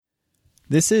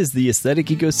This is the Aesthetic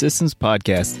Ecosystems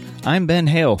Podcast. I'm Ben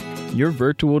Hale, your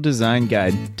virtual design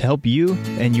guide to help you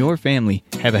and your family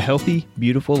have a healthy,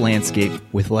 beautiful landscape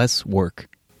with less work.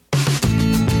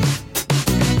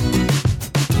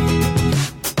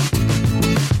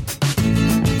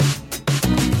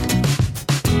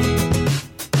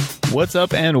 What's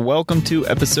up, and welcome to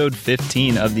episode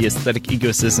 15 of the Aesthetic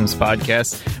Ecosystems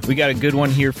Podcast. We got a good one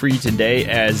here for you today,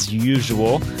 as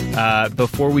usual.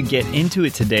 Before we get into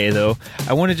it today, though,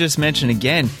 I want to just mention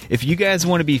again, if you guys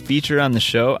want to be featured on the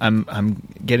show, I'm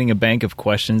getting a bank of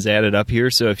questions added up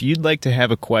here. So if you'd like to have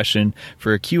a question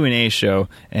for a Q&A show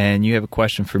and you have a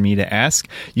question for me to ask,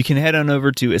 you can head on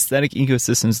over to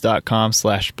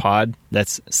aestheticecosystems.com/pod.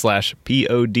 That's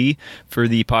 /pod for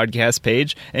the podcast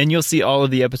page. And you'll see all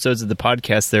of the episodes of the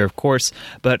podcast there, of course.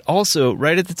 But also,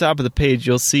 right at the top of the page,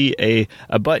 you'll see a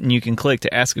button you can click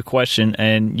to ask a question,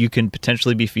 and you can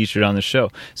potentially be featured on the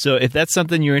show. So if that's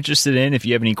something you're interested in, if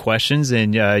you have any questions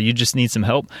and you just need some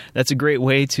help, that's a great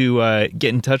way to get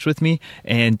in touch with me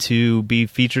and to be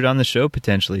featured on the show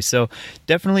potentially. So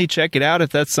definitely check it out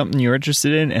if that's something you're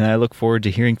interested in, and I look forward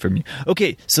to hearing from you.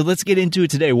 Okay, so let's get into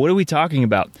it today. What are we talking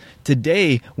about?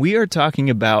 Today, we are talking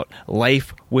about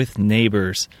life with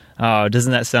neighbors. Oh,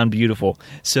 doesn't that sound beautiful?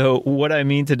 So what I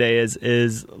mean today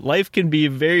is life can be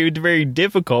very, very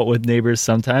difficult with neighbors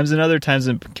sometimes, and other times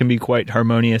it can be quite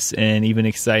harmonious and even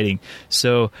exciting.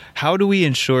 So how do we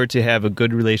ensure to have a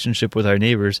good relationship with our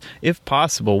neighbors? If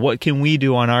possible, what can we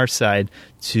do on our side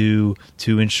to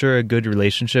ensure a good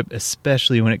relationship,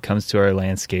 especially when it comes to our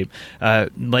landscape?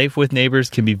 Life with neighbors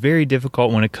can be very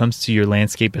difficult when it comes to your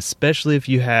landscape, especially if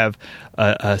you have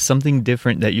something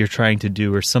different that you're trying to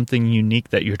do or something unique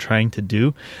that you're trying to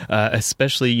do.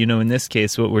 Especially, in this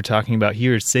case, what we're talking about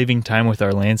here is saving time with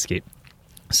our landscape.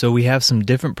 So we have some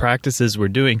different practices we're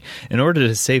doing in order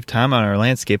to save time on our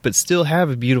landscape, but still have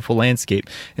a beautiful landscape.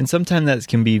 And sometimes that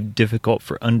can be difficult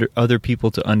for other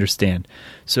people to understand.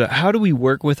 So how do we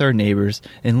work with our neighbors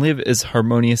and live as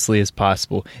harmoniously as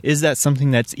possible? Is that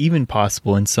something that's even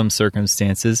possible in some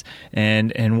circumstances?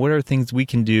 And what are things we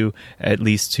can do at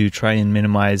least to try and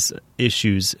minimize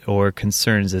issues or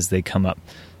concerns as they come up?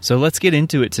 So let's get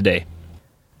into it today.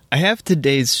 I have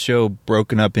today's show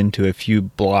broken up into a few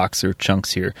blocks or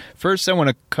chunks here. First, I want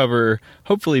to cover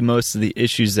hopefully most of the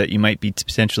issues that you might be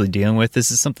potentially dealing with.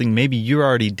 This is something maybe you're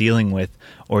already dealing with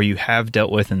or you have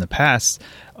dealt with in the past,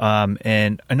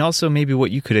 and also maybe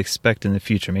what you could expect in the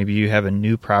future. Maybe you have a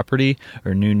new property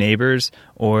or new neighbors,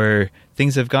 or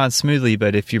things have gone smoothly,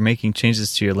 but if you're making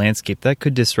changes to your landscape, that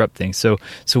could disrupt things. So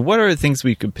what are the things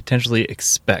we could potentially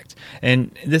expect?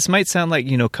 And this might sound like,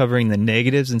 covering the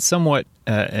negatives, and somewhat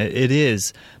it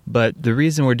is, but the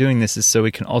reason we're doing this is so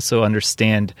we can also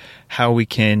understand how we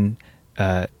can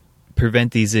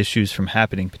prevent these issues from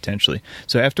happening potentially.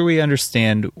 So after we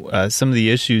understand some of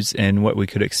the issues and what we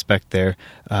could expect there,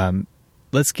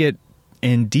 let's get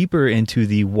deeper into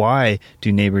the why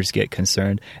do neighbors get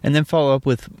concerned, and then follow up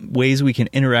with ways we can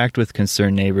interact with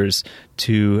concerned neighbors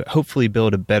to hopefully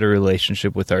build a better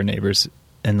relationship with our neighbors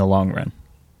in the long run.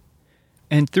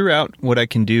 And throughout, what I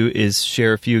can do is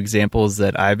share a few examples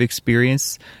that I've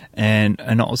experienced, and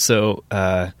also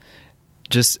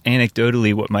just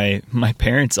anecdotally what my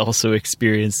parents also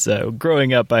experienced.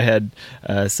 Growing up, I had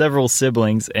several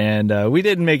siblings, and we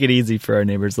didn't make it easy for our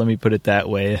neighbors. Let me put it that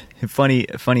way. Funny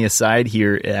aside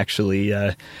here, actually,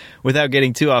 without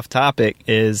getting too off topic,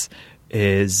 is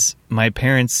my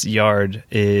parents' yard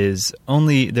is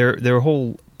only their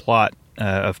whole plot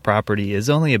of property is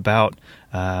only about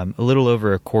a little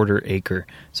over a quarter acre.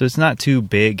 So it's not too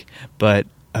big, but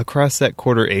across that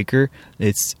quarter acre,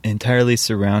 it's entirely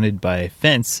surrounded by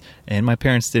fence, and my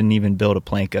parents didn't even build a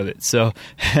plank of it. So,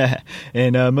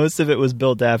 and most of it was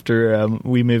built after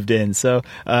we moved in. So,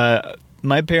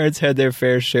 my parents had their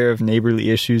fair share of neighborly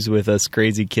issues with us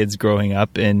crazy kids growing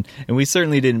up, and we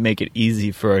certainly didn't make it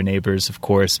easy for our neighbors, of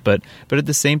course. But at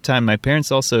the same time, my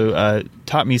parents also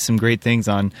taught me some great things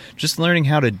on just learning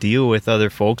how to deal with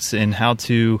other folks and how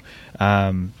to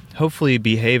hopefully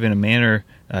behave in a manner.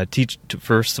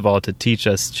 First of all, to teach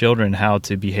us children how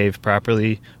to behave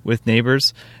properly with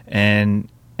neighbors and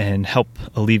help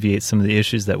alleviate some of the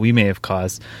issues that we may have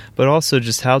caused, but also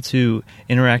just how to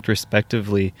interact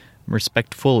respectfully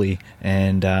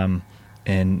and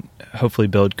hopefully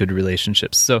build good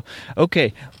relationships. So,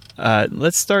 okay,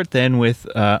 let's start then with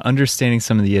understanding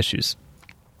some of the issues.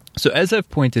 So as I've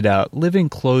pointed out, living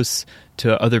close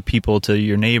to other people, to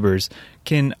your neighbors,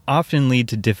 can often lead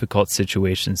to difficult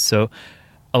situations. So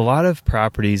a lot of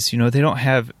properties, they don't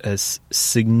have a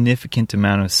significant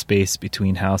amount of space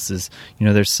between houses.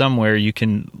 There's somewhere you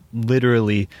can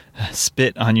literally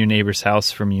spit on your neighbor's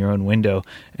house from your own window,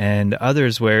 and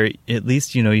others where at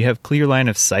least you have clear line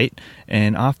of sight,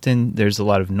 and often there's a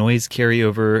lot of noise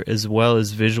carryover as well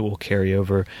as visual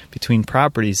carryover between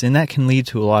properties, and that can lead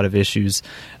to a lot of issues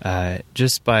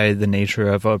just by the nature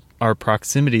of our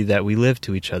proximity that we live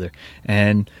to each other,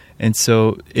 and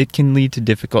so it can lead to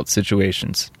difficult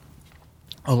situations.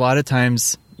 A lot of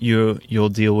times you'll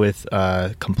deal with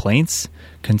complaints,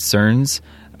 concerns,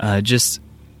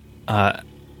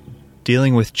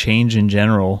 dealing with change in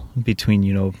general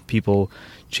between people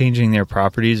changing their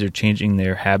properties or changing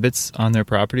their habits on their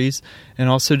properties, and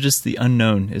also just the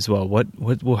unknown as well.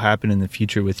 What will happen in the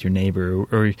future with your neighbor,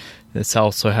 or that's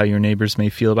also how your neighbors may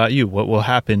feel about you. What will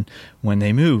happen when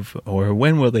they move, or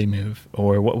when will they move,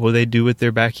 or what will they do with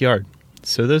their backyard?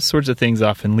 So those sorts of things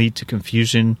often lead to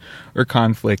confusion or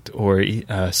conflict or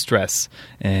stress.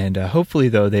 And hopefully,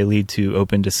 though, they lead to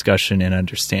open discussion and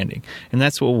understanding. And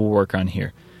that's what we'll work on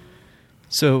here.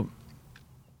 So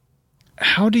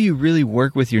how do you really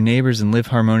work with your neighbors and live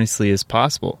harmoniously as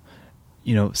possible?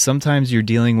 Sometimes you're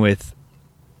dealing with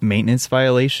maintenance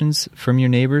violations from your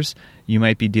neighbors. You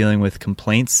might be dealing with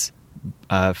complaints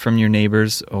from your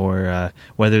neighbors, or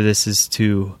whether this is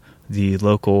to the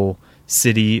local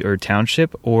city or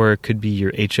township, or it could be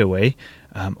your HOA,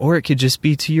 or it could just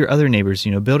be to your other neighbors,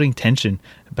 building tension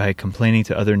by complaining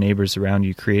to other neighbors around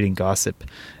you, creating gossip.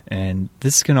 And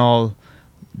this can all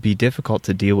be difficult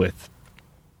to deal with.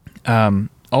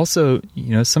 Also,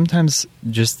 sometimes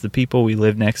just the people we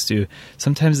live next to,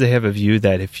 sometimes they have a view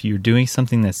that if you're doing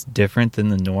something that's different than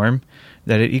the norm,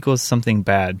 that it equals something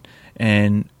bad.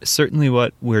 And certainly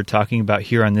what we're talking about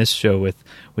here on this show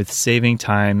with saving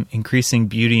time, increasing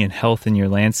beauty and health in your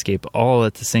landscape all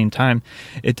at the same time,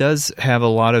 it does have a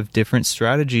lot of different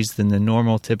strategies than the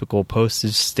normal typical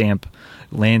postage stamp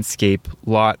landscape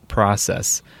lot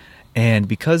process. And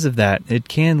because of that, it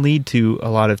can lead to a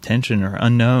lot of tension or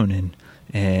unknown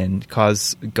and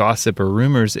cause gossip or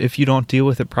rumors if you don't deal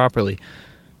with it properly.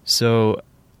 So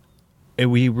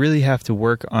we really have to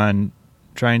work on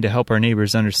trying to help our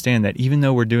neighbors understand that even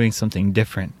though we're doing something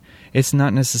different, it's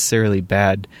not necessarily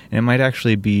bad, and it might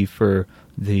actually be for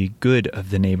the good of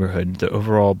the neighborhood, the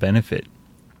overall benefit.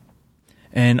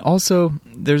 And also,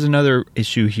 there's another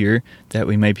issue here that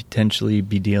we might potentially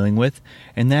be dealing with,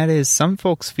 and that is some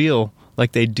folks feel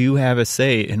like they do have a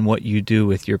say in what you do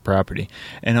with your property.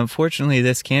 And unfortunately,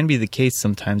 this can be the case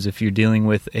sometimes if you're dealing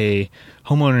with a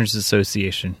homeowners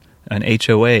association, an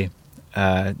HOA.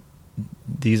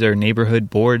 These are neighborhood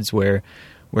boards where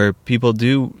people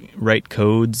do write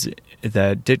codes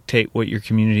that dictate what your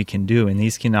community can do, and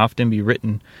these can often be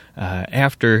written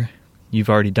after you've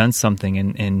already done something,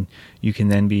 and you can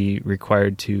then be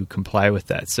required to comply with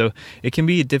that. So it can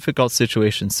be a difficult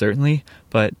situation, certainly,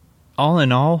 but all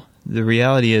in all, the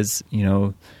reality is,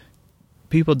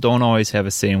 people don't always have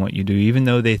a say in what you do, even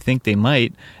though they think they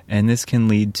might, and this can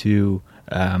lead to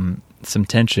some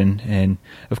tension. And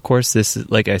of course, this is,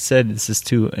 like I said, this is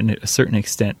to a certain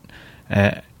extent.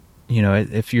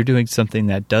 If you're doing something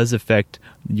that does affect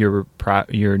your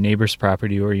neighbor's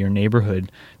property or your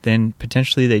neighborhood, then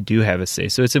potentially they do have a say.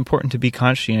 So it's important to be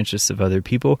conscientious of other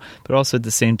people, but also at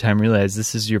the same time realize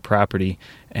this is your property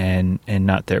and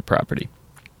not their property.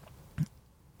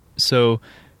 So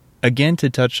again, to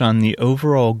touch on the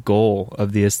overall goal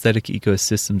of the Aesthetic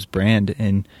Ecosystems brand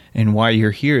and why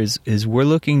you're here is we're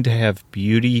looking to have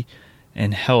beauty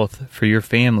and health for your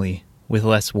family with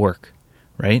less work,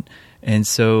 right? And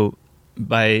so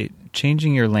by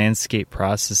changing your landscape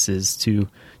processes to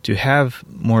have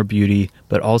more beauty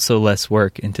but also less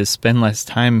work, and to spend less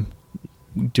time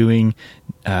doing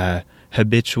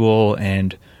habitual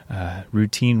and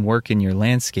routine work in your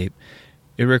landscape,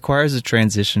 it requires a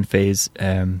transition phase.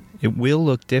 It will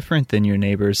look different than your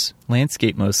neighbor's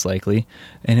landscape most likely,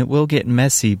 and it will get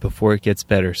messy before it gets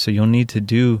better. So you'll need to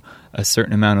do a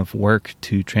certain amount of work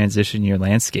to transition your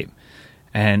landscape.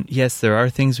 And yes, there are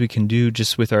things we can do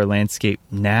just with our landscape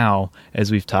now,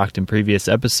 as we've talked in previous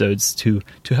episodes, to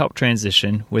help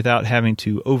transition without having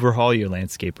to overhaul your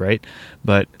landscape, right?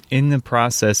 But in the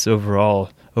process overall,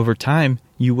 over time,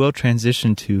 you will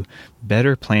transition to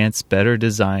better plants, better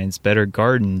designs, better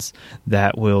gardens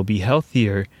that will be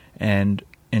healthier and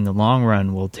in the long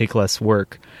run will take less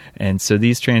work. And so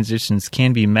these transitions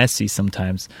can be messy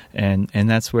sometimes, and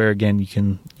that's where, again, you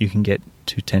can get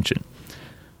to tension.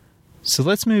 So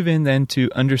let's move in then to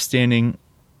understanding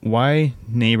why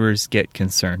neighbors get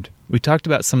concerned. We talked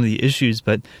about some of the issues,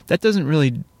 but that doesn't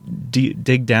really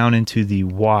dig down into the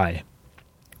why,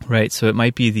 right? So it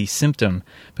might be the symptom,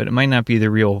 but it might not be the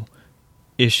real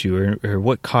issue or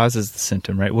what causes the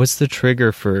symptom, right? What's the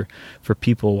trigger for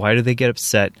people? Why do they get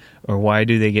upset, or why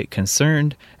do they get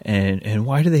concerned, and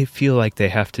why do they feel like they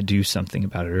have to do something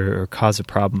about it or cause a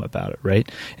problem about it, right?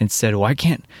 Instead, why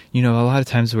can't, a lot of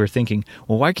times we're thinking,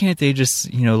 well, why can't they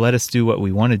just, let us do what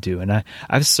we want to do? And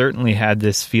I've certainly had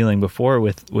this feeling before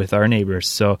with our neighbors.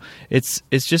 So it's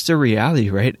just a reality,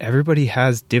 right? Everybody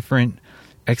has different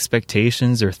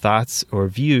expectations or thoughts or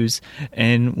views,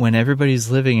 and when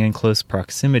everybody's living in close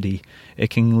proximity,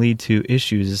 it can lead to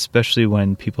issues, especially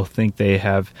when people think they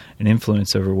have an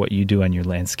influence over what you do on your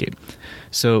landscape.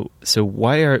 So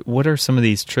what are some of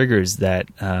these triggers that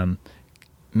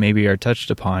maybe are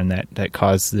touched upon that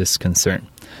cause this concern?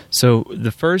 So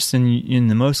the first and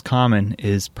the most common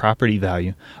is property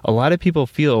value. A lot of people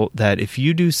feel that if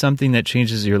you do something that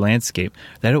changes your landscape,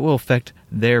 that it will affect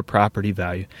their property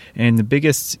value. And the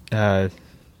biggest or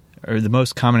the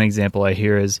most common example I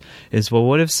hear is, well,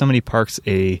 what if somebody parks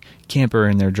a camper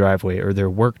in their driveway or their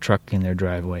work truck in their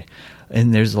driveway?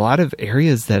 And there's a lot of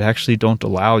areas that actually don't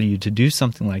allow you to do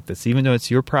something like this, even though it's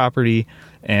your property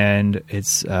and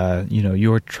it's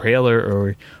your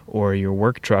trailer or your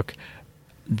work truck.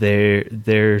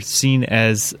 They're seen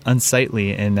as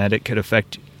unsightly and that it could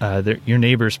affect your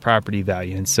neighbor's property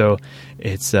value. And so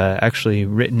it's actually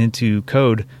written into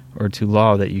code or to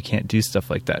law that you can't do stuff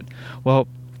like that. Well,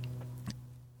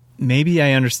 maybe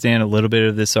I understand a little bit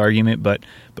of this argument, but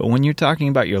when you're talking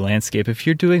about your landscape, if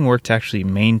you're doing work to actually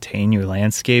maintain your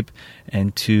landscape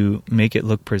and to make it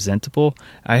look presentable,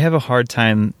 I have a hard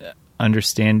time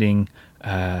understanding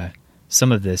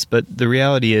some of this. But the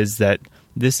reality is that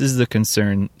this is the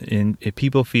concern. If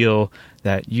people feel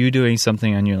that you doing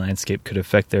something on your landscape could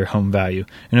affect their home value.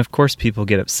 And of course, people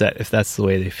get upset if that's the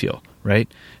way they feel, right?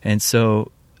 And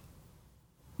so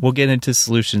we'll get into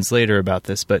solutions later about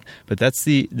this, but that's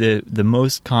the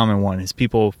most common one is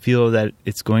people feel that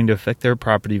it's going to affect their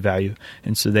property value,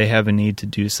 and so they have a need to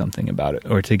do something about it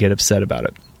or to get upset about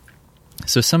it.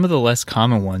 So some of the less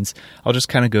common ones, I'll just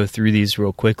kind of go through these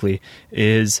real quickly,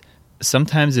 is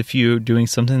sometimes if you're doing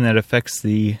something that affects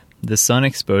the sun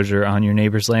exposure on your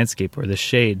neighbor's landscape or the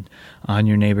shade on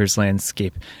your neighbor's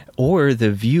landscape or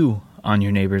the view on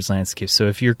your neighbor's landscape. So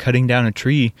if you're cutting down a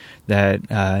tree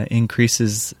that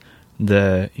increases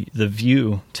the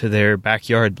view to their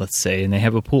backyard, let's say, and they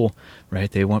have a pool,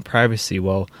 right? They want privacy.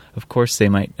 Well, of course, they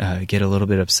might get a little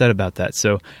bit upset about that.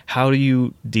 So how do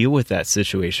you deal with that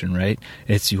situation, right?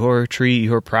 It's your tree,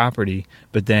 your property,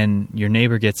 but then your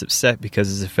neighbor gets upset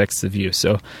because it affects the view.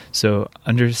 So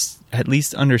at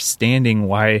least understanding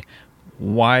why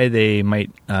they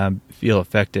might feel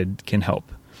affected can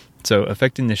help. So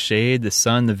affecting the shade, the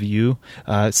sun, the view,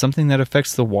 something that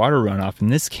affects the water runoff.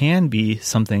 And this can be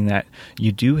something that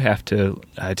you do have to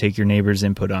take your neighbor's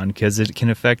input on, because it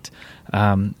can affect,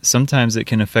 sometimes it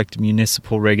can affect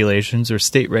municipal regulations or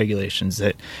state regulations,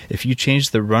 that if you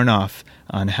change the runoff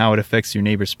on how it affects your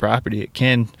neighbor's property, it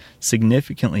can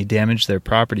significantly damage their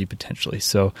property potentially.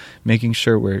 So making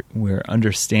sure we're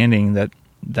understanding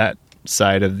that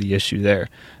side of the issue there.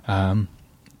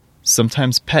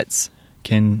 Sometimes pets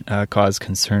can cause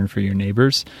concern for your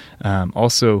neighbors.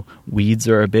 Also, weeds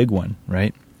are a big one,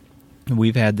 right?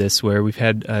 We've had this where we've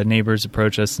had neighbors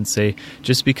approach us and say,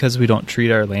 just because we don't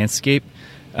treat our landscape,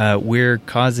 we're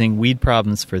causing weed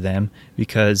problems for them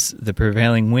because the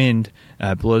prevailing wind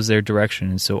blows their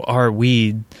direction. And so our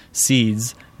weed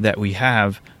seeds that we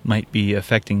have might be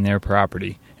affecting their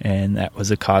property. And that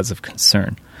was a cause of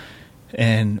concern.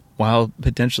 And while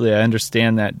potentially I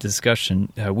understand that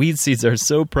discussion, weed seeds are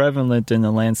so prevalent in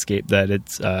the landscape that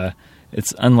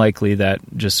it's unlikely that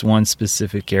just one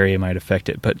specific area might affect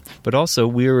it. But also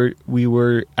we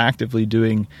were actively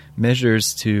doing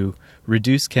measures to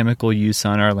reduce chemical use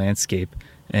on our landscape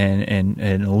and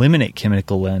eliminate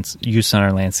chemical use on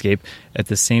our landscape, at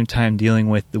the same time dealing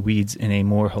with the weeds in a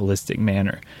more holistic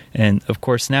manner. And of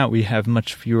course now we have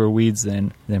much fewer weeds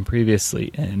than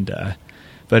previously,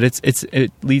 but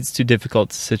it leads to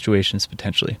difficult situations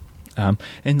potentially. And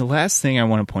the last thing I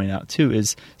want to point out too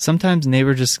is sometimes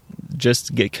neighbors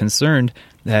just get concerned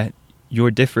that you're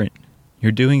different,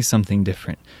 you're doing something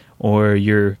different, or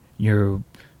you're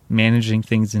managing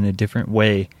things in a different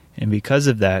way, and because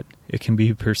of that, it can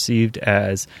be perceived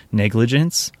as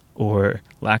negligence or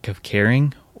lack of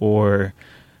caring, or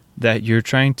that you're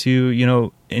trying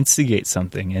to instigate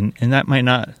something, and that might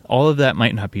not, all of that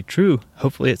might not be true.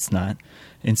 Hopefully, it's not.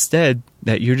 Instead,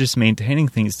 that you're just maintaining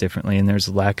things differently and there's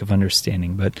a lack of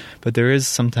understanding. But there is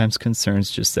sometimes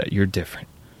concerns just that you're different.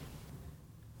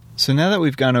 So now that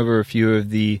we've gone over a few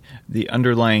of the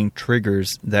underlying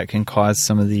triggers that can cause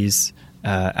some of these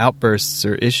outbursts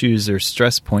or issues or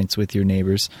stress points with your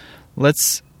neighbors,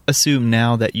 let's assume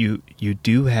now that you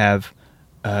do have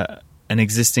an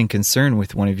existing concern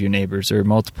with one of your neighbors or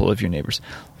multiple of your neighbors.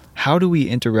 How do we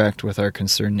interact with our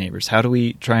concerned neighbors? How do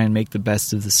we try and make the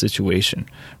best of the situation,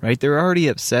 right? They're already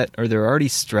upset, or they're already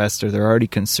stressed, or they're already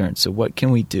concerned. So what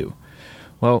can we do?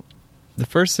 Well, the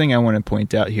first thing I want to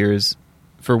point out here is,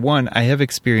 for one, I have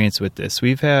experience with this.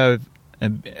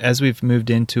 As we've moved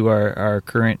into our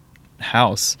current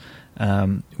house,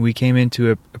 we came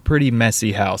into a pretty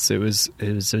messy house. It was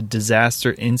a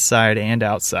disaster inside and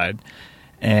outside,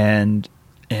 and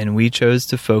we chose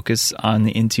to focus on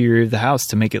the interior of the house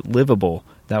to make it livable.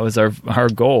 That was our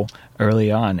goal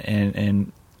early on,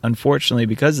 and unfortunately,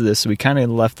 because of this, we kind of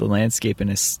left the landscape in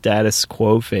a status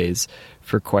quo phase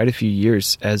for quite a few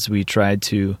years as we tried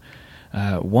to,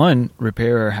 one,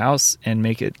 repair our house and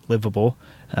make it livable,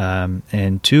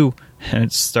 and two,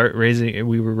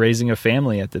 we were raising a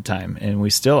family at the time, and we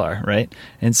still are, right?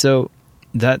 And so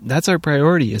that's our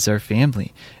priority, is our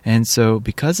family. And so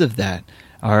because of that,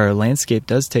 our landscape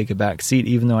does take a back seat,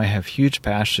 even though I have huge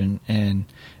passion and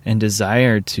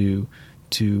desire to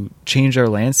change our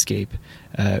landscape.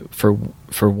 For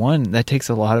one, that takes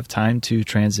a lot of time to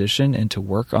transition and to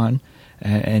work on,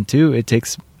 and two, it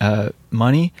takes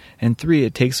money, and three,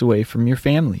 it takes away from your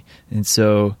family. And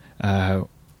so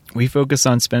we focus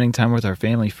on spending time with our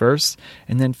family first,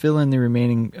 and then fill in the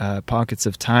remaining pockets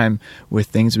of time with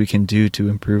things we can do to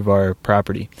improve our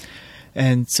property.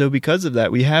 And so because of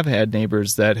that, we have had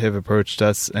neighbors that have approached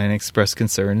us and expressed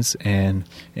concerns, and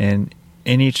in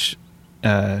each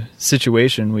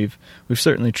situation we've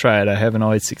certainly tried. I haven't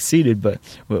always succeeded, but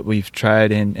we've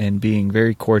tried in being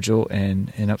very cordial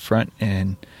and upfront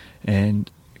and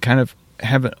kind of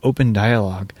have an open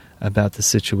dialogue about the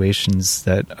situations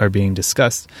that are being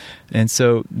discussed. And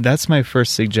so that's my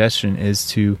first suggestion, is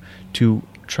to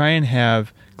try and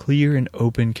have clear and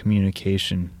open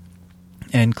communication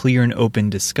and clear and open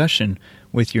discussion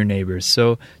with your neighbors.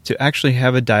 So to actually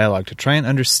have a dialogue, to try and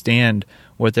understand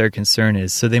what their concern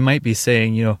is. So they might be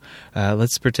saying,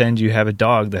 let's pretend you have a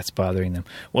dog that's bothering them.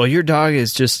 Well, your dog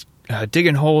is just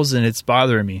digging holes and it's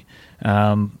bothering me.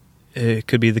 It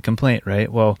could be the complaint, right?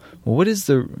 Well, what is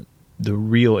the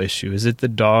real issue? Is it the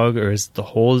dog, or is it the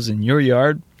holes in your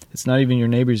yard? It's not even your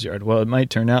neighbor's yard. Well, it might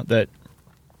turn out that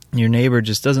your neighbor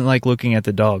just doesn't like looking at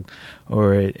the dog,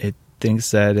 or it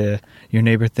thinks that your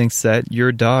neighbor thinks that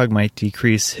your dog might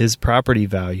decrease his property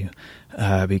value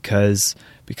because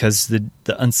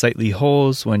the unsightly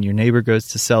holes when your neighbor goes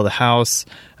to sell the house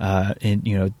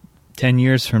in 10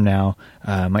 years from now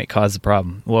might cause a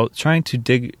problem. Well, trying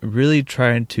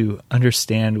to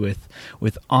understand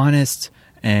with honest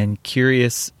and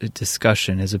curious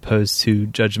discussion, as opposed to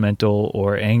judgmental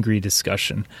or angry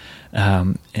discussion,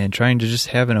 and trying to just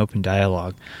have an open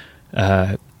dialogue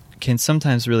can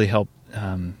sometimes really help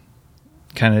kind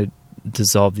of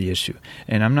dissolve the issue.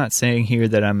 And I'm not saying here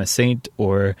that I'm a saint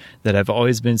or that I've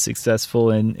always been successful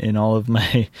in all of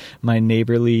my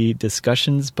neighborly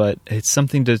discussions, but it's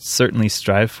something to certainly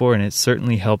strive for, and it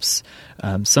certainly helps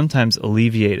sometimes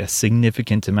alleviate a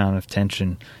significant amount of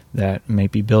tension that may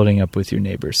be building up with your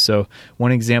neighbors. So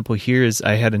one example here is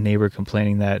I had a neighbor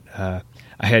complaining that I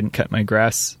hadn't cut my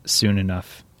grass soon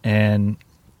enough, and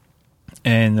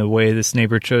the way this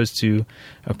neighbor chose to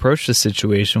approach the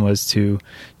situation was to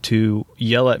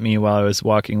yell at me while I was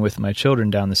walking with my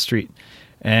children down the street.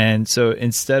 And so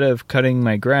instead of cutting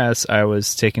my grass, I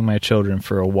was taking my children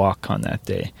for a walk on that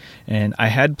day. And I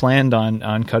had planned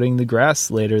on cutting the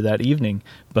grass later that evening,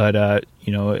 but I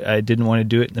didn't want to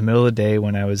do it in the middle of the day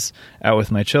when I was out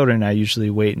with my children. I usually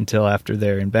wait until after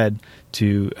they're in bed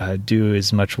to do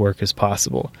as much work as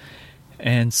possible.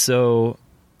 And so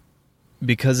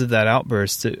because of that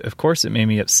outburst, of course it made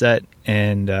me upset,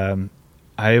 and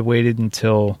I waited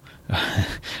until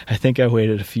I think I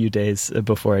waited a few days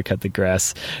before I cut the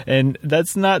grass, and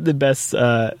that's not the best.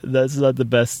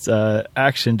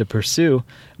 Action to pursue.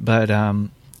 But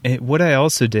what I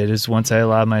also did is, once I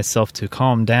allowed myself to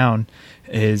calm down,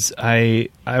 is I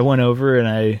went over and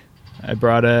I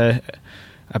brought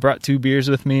 2 beers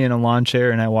with me and a lawn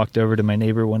chair, and I walked over to my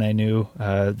neighbor when I knew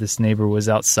this neighbor was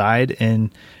outside,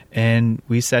 and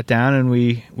we sat down and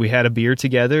we had a beer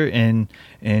together and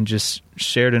just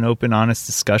shared an open, honest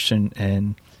discussion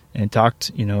and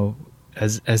talked,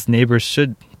 as neighbors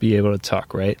should be able to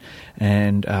talk, right?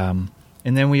 And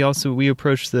then we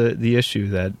approached the issue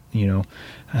that,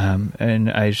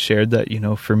 and I shared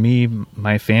that, for me,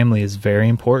 my family is very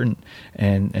important,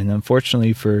 and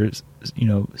unfortunately for,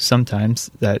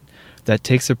 sometimes that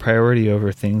takes a priority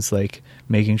over things like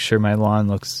making sure my lawn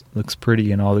looks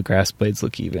pretty and all the grass blades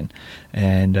look even.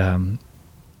 And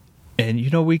And,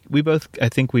 I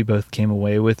think we both came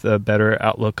away with a better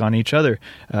outlook on each other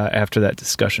after that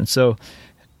discussion. So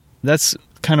that's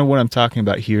kind of what I'm talking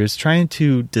about here, is trying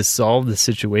to dissolve the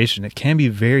situation. It can be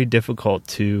very difficult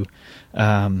to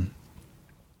kind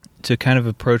of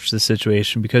approach the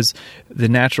situation, because the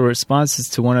natural response is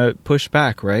to want to push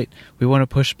back, right? We want to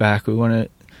push back. We want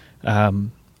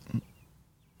to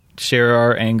share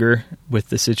our anger with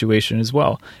the situation as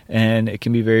well. And it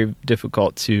can be very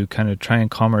difficult to kind of try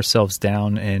and calm ourselves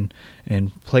down and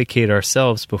placate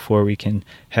ourselves before we can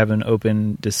have an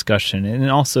open discussion.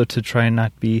 And also to try and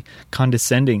not be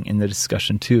condescending in the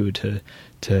discussion too,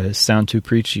 to sound too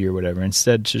preachy or whatever.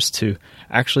 Instead, just to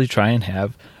actually try and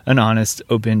have an honest,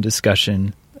 open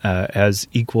discussion as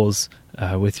equals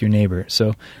with your neighbor.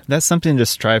 So that's something to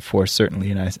strive for, certainly,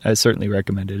 and I certainly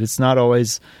recommend it. It's not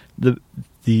always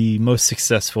the most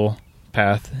successful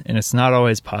path, and it's not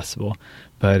always possible,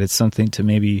 but it's something to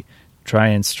maybe try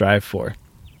and strive for.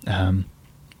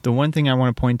 The one thing I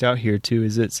want to point out here too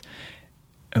is it's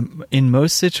in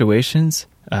most situations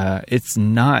it's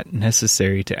not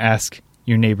necessary to ask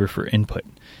your neighbor for input.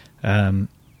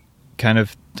 Kind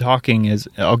of talking is,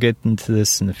 I'll get into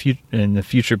this in the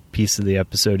future piece of the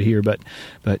episode here, but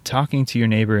talking to your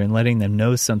neighbor and letting them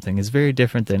know something is very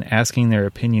different than asking their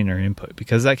opinion or input,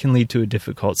 because that can lead to a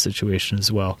difficult situation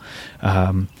as well.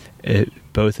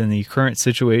 Both in the current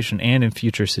situation and in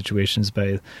future situations,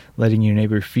 by letting your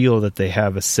neighbor feel that they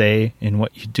have a say in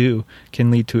what you do can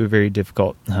lead to a very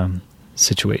difficult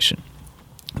situation.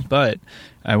 But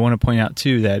I want to point out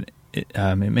too that it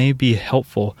may be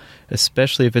helpful,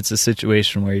 especially if it's a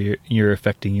situation where you're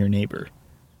affecting your neighbor.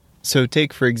 So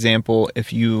take, for example,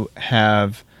 if you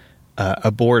have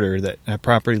a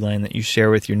property line that you share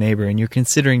with your neighbor, and you're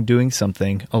considering doing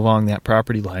something along that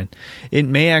property line, it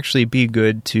may actually be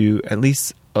good to at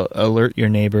least alert your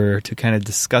neighbor, to kind of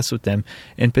discuss with them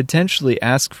and potentially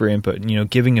ask for input,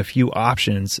 giving a few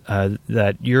options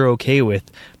that you're okay with,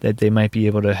 that they might be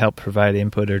able to help provide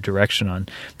input or direction on,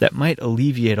 that might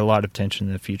alleviate a lot of tension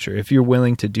in the future if you're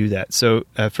willing to do that. So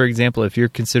for example, if you're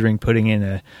considering putting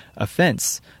in a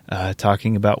fence,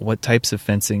 talking about what types of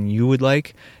fencing you would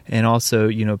like, and also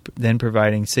then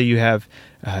providing, say you have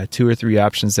 2 or 3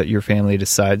 options that your family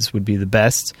decides would be the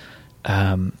best,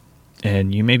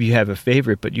 and you have a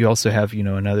favorite, but you also have,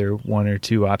 another 1 or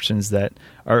 2 options that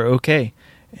are okay.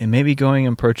 And maybe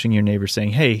approaching your neighbor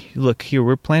saying, hey, look here,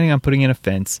 we're planning on putting in a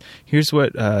fence. Here's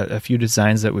what a few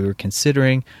designs that we were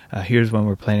considering. Here's when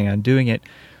we're planning on doing it.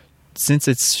 Since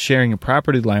it's sharing a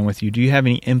property line with you, do you have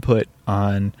any input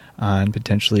on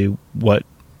potentially what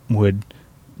would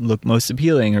look most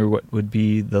appealing, or what would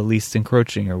be the least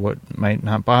encroaching, or what might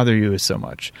not bother you so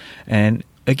much? And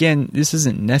again, this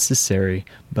isn't necessary,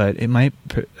 but it might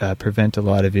prevent a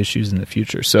lot of issues in the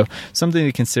future. So something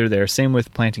to consider there. Same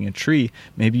with planting a tree.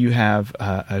 Maybe you have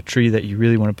a tree that you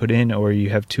really want to put in, or you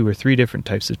have 2 or 3 different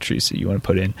types of trees that you want to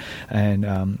put in,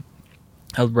 and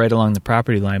right along the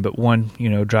property line. But one,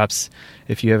 drops,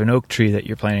 if you have an oak tree that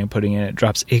you're planning on putting in, it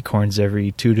drops acorns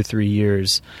every 2 to 3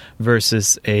 years,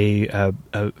 versus a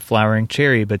flowering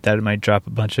cherry, but that might drop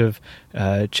a bunch of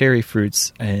cherry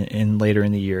fruits in later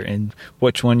in the year. And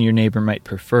which one your neighbor might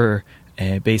prefer,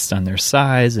 based on their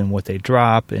size and what they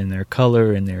drop and their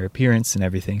color and their appearance and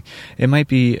everything, it might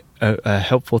be a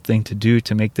helpful thing to do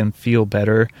to make them feel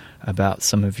better about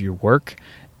some of your work.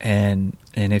 And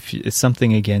if it's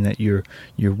something, again, that you're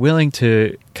willing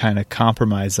to kind of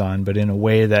compromise on, but in a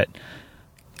way that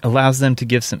allows them to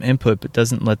give some input, but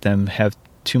doesn't let them have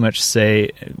too much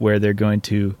say where they're going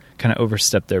to kind of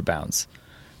overstep their bounds.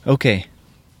 Okay,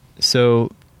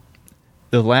 so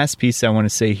the last piece I want to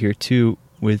say here too,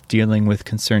 with dealing with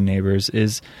concerned neighbors,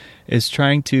 is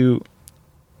trying to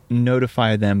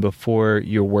notify them before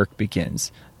your work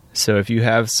begins. So if you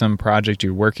have some project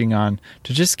you're working on,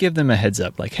 to just give them a heads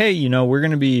up, like, hey,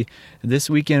 this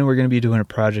weekend we're going to be doing a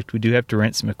project. We do have to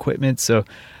rent some equipment, so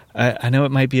I know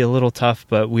it might be a little tough,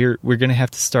 but we're going to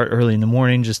have to start early in the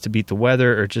morning just to beat the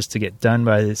weather, or just to get done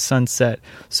by the sunset.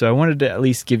 So I wanted to at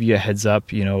least give you a heads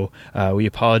up. We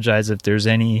apologize if there's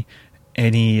any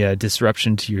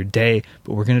disruption to your day,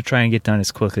 but we're going to try and get done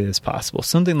as quickly as possible.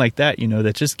 Something like that,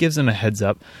 that just gives them a heads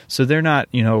up, so they're not,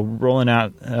 rolling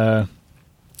out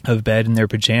of bed in their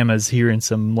pajamas, hearing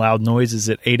some loud noises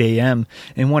at 8 a.m.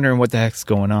 and wondering what the heck's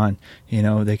going on.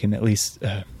 They can at least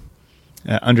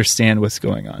understand what's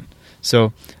going on.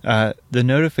 So the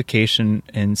notification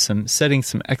and setting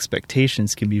some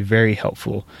expectations can be very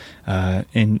helpful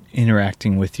in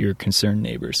interacting with your concerned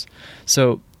neighbors.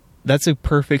 So that's a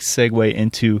perfect segue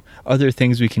into other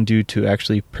things we can do to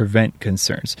actually prevent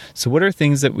concerns. So what are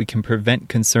things that we can prevent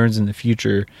concerns in the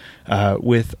future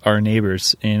with our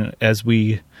neighbors, and as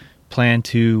we plan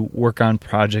to work on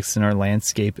projects in our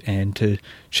landscape and to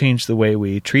change the way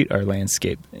we treat our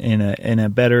landscape in a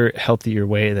better, healthier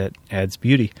way that adds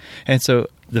beauty? And so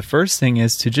the first thing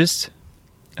is to just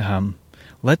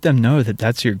let them know that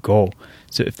that's your goal.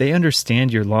 So if they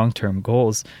understand your long-term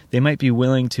goals, they might be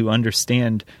willing to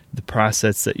understand the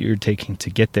process that you're taking to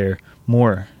get there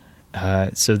more.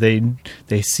 So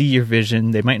they see your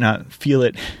vision. They might not feel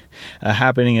it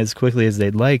happening as quickly as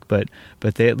they'd like, but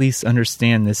they at least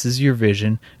understand this is your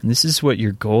vision and this is what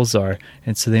your goals are.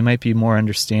 And so they might be more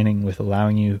understanding with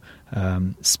allowing you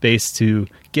space to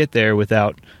get there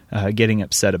without getting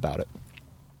upset about it.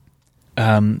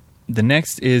 The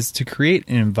next is to create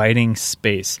an inviting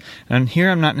space. And here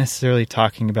I'm not necessarily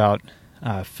talking about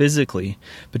physically,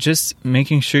 but just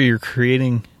making sure you're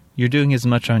doing as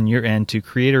much on your end to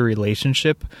create a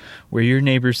relationship where your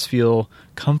neighbors feel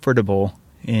comfortable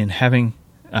in having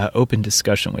open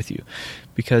discussion with you.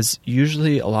 Because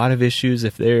usually a lot of issues,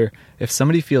 if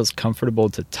somebody feels comfortable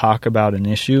to talk about an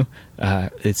issue,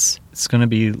 it's going to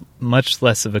be much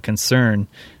less of a concern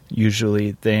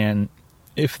usually than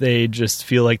if they just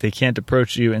feel like they can't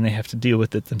approach you and they have to deal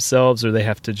with it themselves, or they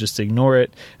have to just ignore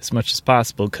it as much as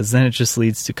possible, because then it just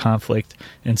leads to conflict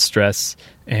and stress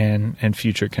and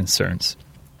future concerns.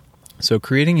 So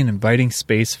creating an inviting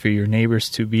space for your neighbors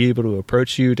to be able to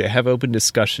approach you, to have open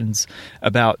discussions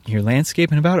about your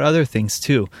landscape and about other things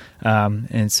too.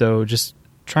 And so just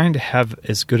trying to have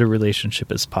as good a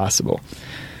relationship as possible.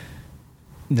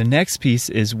 The next piece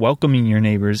is welcoming your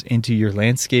neighbors into your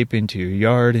landscape, into your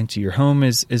yard, into your home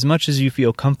as much as you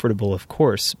feel comfortable, of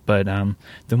course. But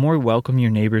the more welcome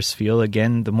your neighbors feel,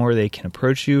 again, the more they can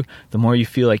approach you, the more you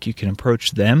feel like you can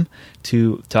approach them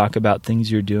to talk about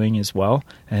things you're doing as well.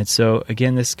 And so,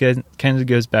 again, this kind of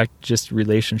goes back to just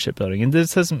relationship building. And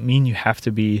this doesn't mean you have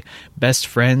to be best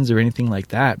friends or anything like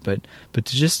that, but to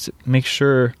just make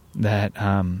sure that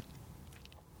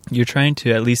you're trying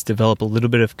to at least develop a little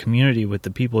bit of community with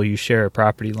the people you share a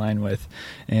property line with,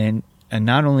 and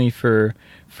not only for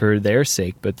their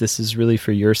sake, but this is really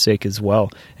for your sake as well,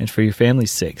 and for your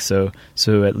family's sake. So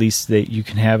at least that you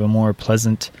can have a more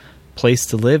pleasant place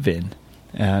to live in,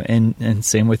 and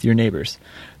same with your neighbors.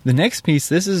 The next piece,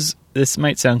 this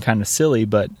might sound kind of silly,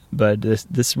 but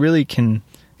this really can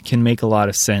make a lot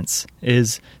of sense,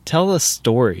 is tell a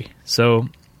story. So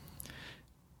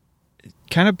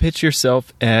kind of pitch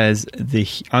yourself as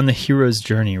on the hero's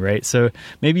journey, right? So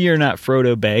maybe you're not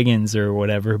Frodo Baggins or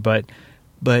whatever, but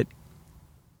let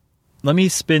me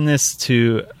spin this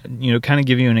to, kind of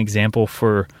give you an example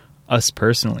for us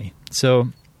personally. So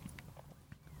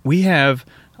we have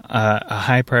a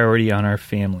high priority on our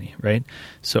family, right?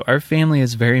 So our family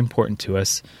is very important to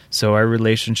us. So our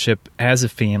relationship as a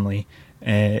family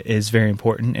is very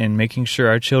important, and making sure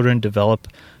our children develop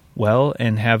well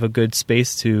and have a good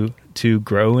space to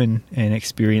grow and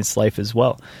experience life as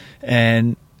well.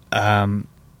 And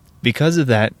because of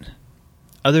that,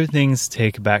 other things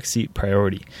take a backseat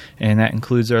priority, and that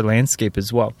includes our landscape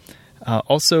as well.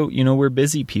 Also, we're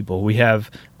busy people. We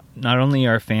have not only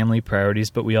our family priorities,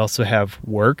 but we also have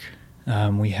work.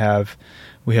 We have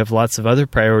lots of other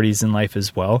priorities in life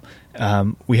as well.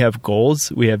 We have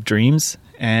goals, we have dreams,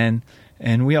 and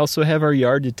we also have our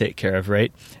yard to take care of,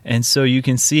 right? And so you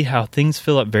can see how things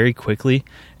fill up very quickly,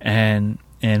 and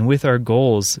with our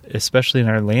goals, especially in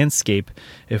our landscape,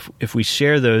 if we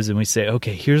share those and we say,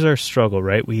 okay, here's our struggle,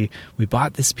 right? We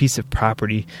bought this piece of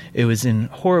property. It was in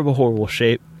horrible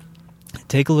shape.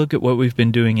 Take a look at what we've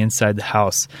been doing inside the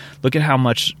house. Look at how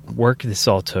much work this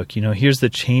all took. Here's the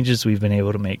changes we've been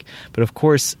able to make. But of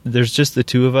course, there's just the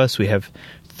two of us. We have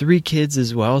 3 kids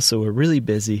as well, so we're really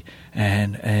busy,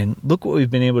 and look what we've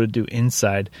been able to do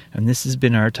inside, and this has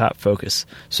been our top focus.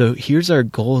 So here's our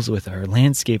goals with our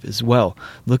landscape as well.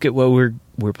 Look at what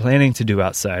we're planning to do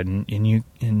outside, and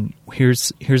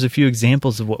here's a few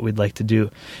examples of what we'd like to do.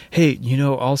 Hey,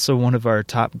 also one of our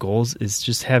top goals is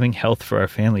just having health for our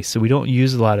family. So we don't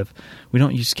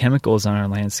use chemicals on our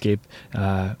landscape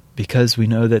because we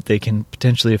know that they can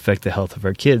potentially affect the health of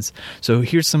our kids. So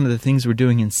here's some of the things we're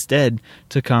doing instead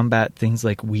to combat things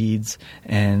like weeds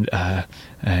and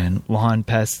lawn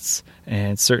pests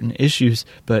and certain issues.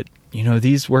 But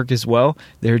these work as well.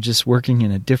 They're just working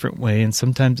in a different way, and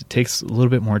sometimes it takes a little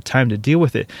bit more time to deal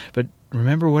with it. But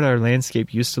remember what our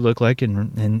landscape used to look like,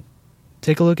 and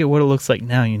take a look at what it looks like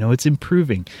now. It's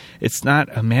improving. It's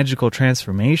not a magical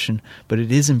transformation, but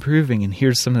it is improving, and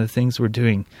here's some of the things we're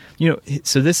doing.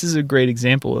 So this is a great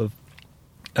example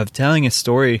of telling a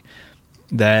story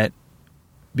that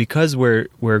because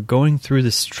we're going through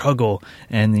the struggle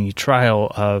and the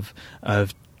trial of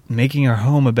making our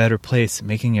home a better place,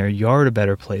 making our yard a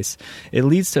better place, it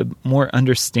leads to more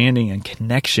understanding and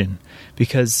connection,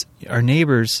 because our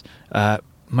neighbors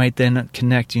might then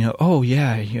connect, oh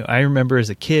yeah, I remember as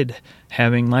a kid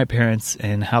having my parents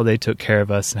and how they took care of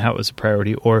us and how it was a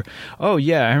priority, or, oh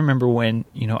yeah, I remember when,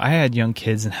 I had young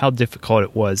kids and how difficult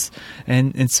it was.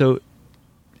 And so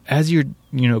as you're,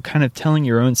 kind of telling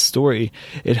your own story,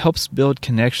 it helps build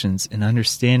connections and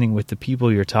understanding with the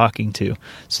people you're talking to,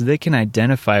 so they can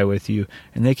identify with you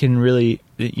and they can really,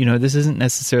 this isn't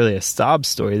necessarily a sob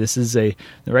story. This is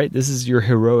this is your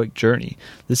heroic journey.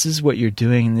 This is what you're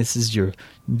doing, and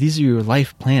these are your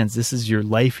life plans. This is your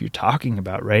life you're talking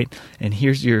about, right? And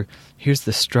here's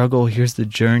the struggle, here's the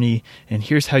journey, and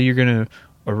here's how you're going to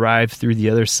arrive through the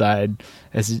other side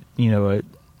as, a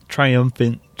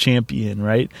triumphant champion,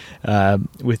 right?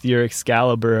 With your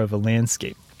Excalibur of a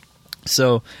landscape.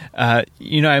 So,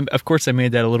 of course I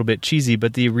made that a little bit cheesy,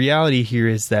 but the reality here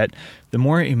is that the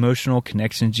more emotional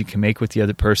connections you can make with the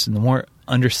other person, the more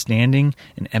understanding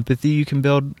and empathy you can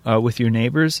build with your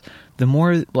neighbors, the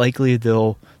more likely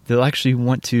they'll actually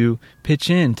want to pitch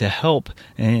in to help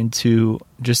and to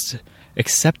just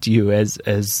accept you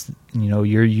as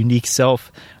your unique self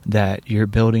that you're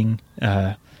building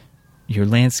your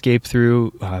landscape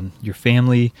through, your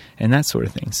family, and that sort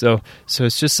of thing. So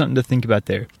it's just something to think about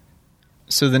there.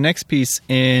 So the next piece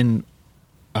in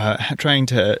trying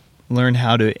to learn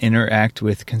how to interact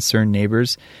with concerned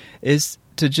neighbors is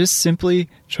to just simply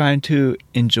try to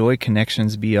enjoy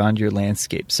connections beyond your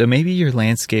landscape. So maybe your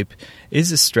landscape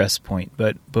is a stress point,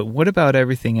 but what about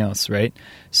everything else, right?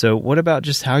 So what about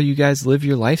just how you guys live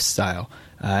your lifestyle?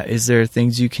 Is there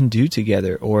things you can do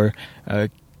together? Or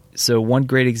so one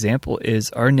great example is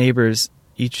our neighbors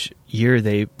each year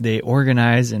they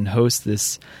organize and host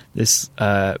this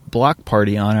block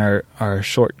party on our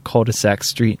short cul-de-sac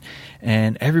street,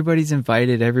 and everybody's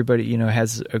invited. Everybody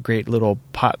has a great little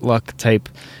potluck type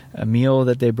meal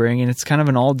that they bring, and it's kind of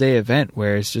an all-day event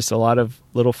where it's just a lot of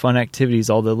little fun activities.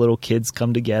 All the little kids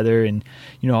come together, and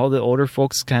all the older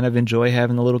folks kind of enjoy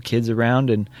having the little kids around,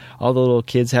 and all the little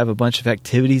kids have a bunch of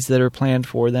activities that are planned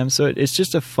for them. So it's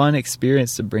just a fun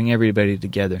experience to bring everybody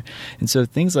together. And so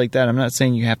things like that, I'm not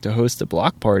saying you have to host a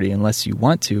block party unless you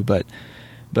want to, but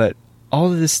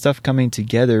all of this stuff coming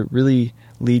together really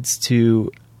leads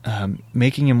to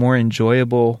making a more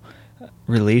enjoyable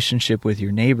relationship with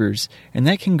your neighbors, and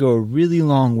that can go a really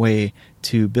long way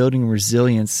to building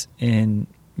resilience in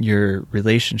your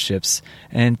relationships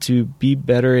and to be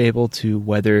better able to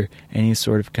weather any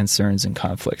sort of concerns and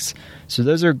conflicts. So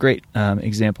those are great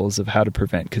examples of how to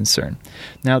prevent concern.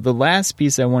 Now, the last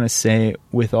piece I want to say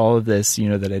with all of this,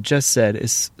 that I just said,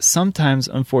 is sometimes,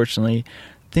 unfortunately,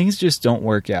 things just don't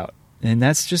work out. And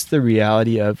that's just the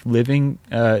reality of living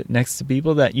next to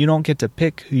people, that you don't get to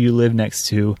pick who you live next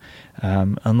to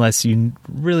unless you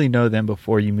really know them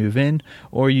before you move in,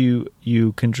 or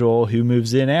you control who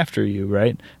moves in after you,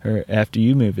 right? Or after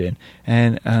you move in.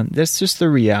 And that's just the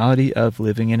reality of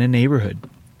living in a neighborhood.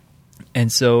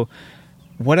 And so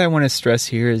what I want to stress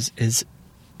here is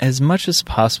as much as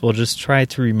possible, just try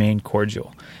to remain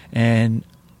cordial. And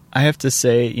I have to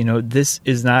say, this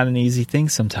is not an easy thing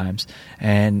sometimes.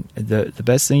 And the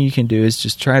best thing you can do is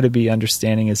just try to be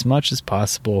understanding as much as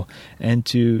possible, and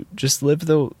to just live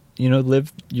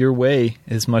your way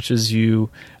as much as you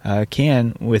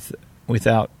can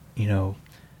without,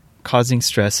 causing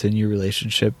stress in your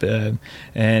relationship.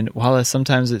 And while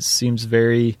sometimes it seems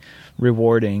very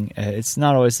rewarding, it's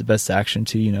not always the best action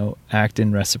to, act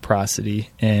in reciprocity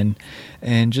and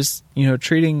just,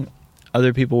 treating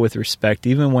other people with respect,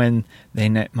 even when they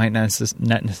might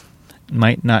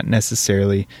not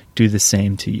necessarily do the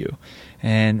same to you.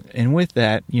 And with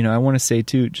that, I want to say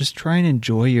too, just try and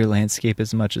enjoy your landscape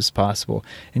as much as possible.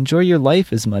 Enjoy your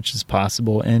life as much as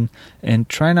possible, and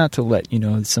try not to let,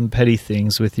 some petty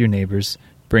things with your neighbors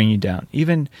bring you down.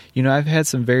 Even, I've had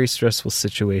some very stressful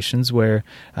situations where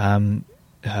my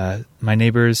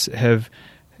neighbors have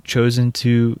chosen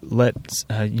to let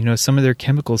some of their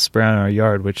chemicals spray on our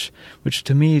yard, which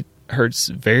to me hurts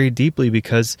very deeply,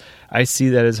 because I see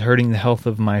that as hurting the health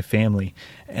of my family.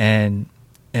 And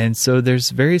so there's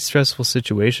very stressful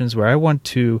situations where I want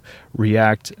to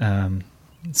react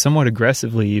somewhat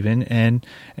aggressively even, and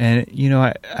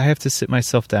I have to sit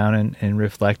myself down and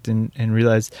reflect and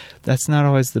realize that's not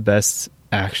always the best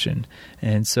action.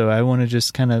 And so I want to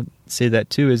just kind of say that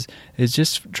too, is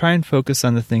just try and focus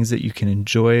on the things that you can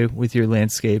enjoy with your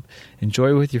landscape,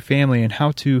 enjoy with your family, and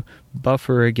how to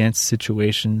buffer against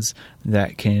situations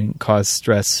that can cause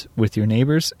stress with your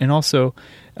neighbors, and also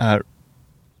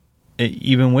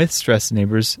even with stressed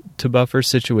neighbors, to buffer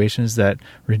situations that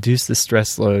reduce the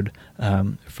stress load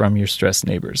from your stressed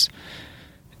neighbors.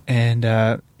 And,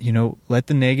 let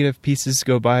the negative pieces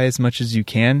go by as much as you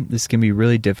can. This can be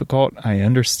really difficult. I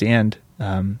understand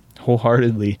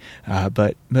wholeheartedly,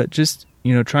 but just,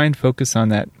 try and focus on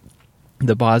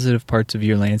the positive parts of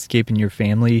your landscape and your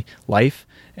family life,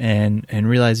 and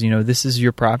realize, this is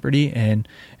your property, and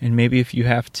maybe if you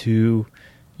have to,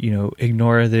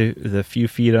 ignore the few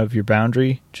feet of your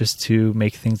boundary just to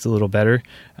make things a little better,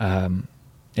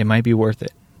 it might be worth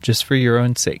it just for your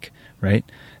own sake, right?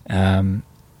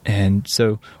 And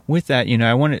so with that,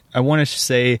 I want to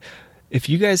say, if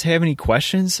you guys have any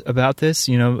questions about this,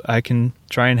 I can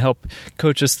try and help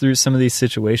coach us through some of these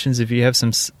situations. If you have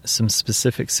some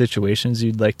specific situations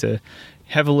you'd like to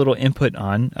have a little input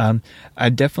on, I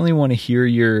definitely want to hear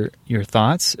your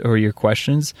thoughts or your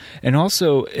questions. And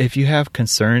also, if you have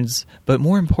concerns, but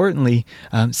more importantly,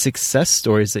 success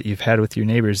stories that you've had with your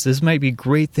neighbors, this might be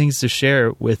great things to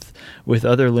share with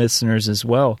other listeners as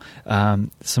well.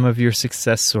 Some of your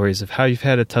success stories of how you've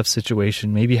had a tough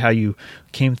situation, maybe how you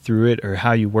came through it or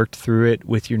how you worked through it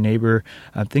with your neighbor,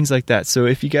 things like that. So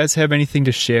if you guys have anything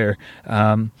to share,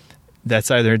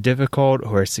 that's either a difficult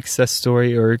or a success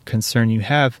story or concern you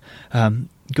have,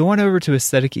 go on over to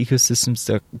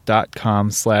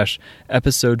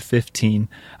aestheticecosystems.com/episode 15.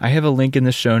 I have a link in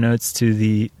the show notes to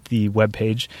the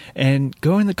webpage, and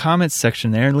go in the comments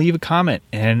section there and leave a comment,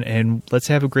 and let's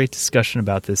have a great discussion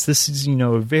about this. This is,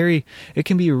 it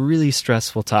can be a really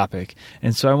stressful topic.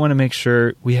 And so I want to make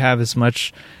sure we have as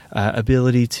much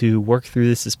ability to work through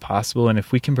this as possible. And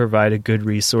if we can provide a good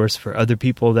resource for other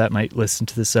people that might listen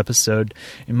to this episode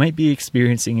and might be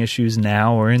experiencing issues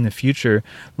now or in the future,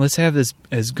 let's have this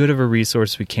as good of a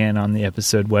resource we can on the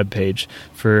episode webpage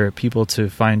for people to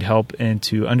find help and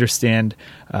to understand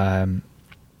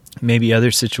maybe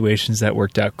other situations that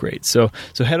worked out great. So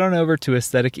head on over to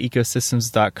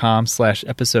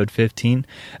aestheticecosystems.com/episode 15.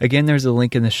 Again, there's a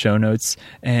link in the show notes.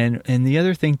 And the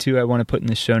other thing too I want to put in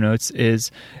the show notes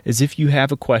is if you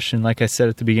have a question, like I said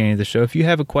at the beginning of the show, if you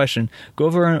have a question,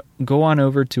 go on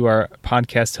over to our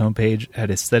podcast homepage at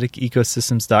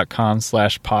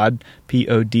aestheticecosystems.com/pod,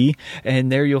 POD, and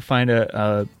there you'll find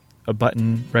a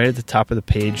button right at the top of the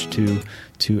page to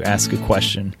ask a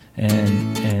question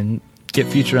and get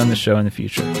featured on the show in the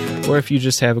future. Or if you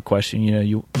just have a question,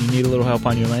 you need a little help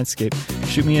on your landscape,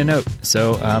 shoot me a note.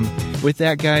 So with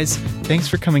that, guys, thanks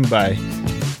for coming by,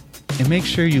 and make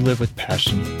sure you live with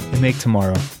passion and make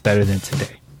tomorrow better than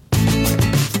today.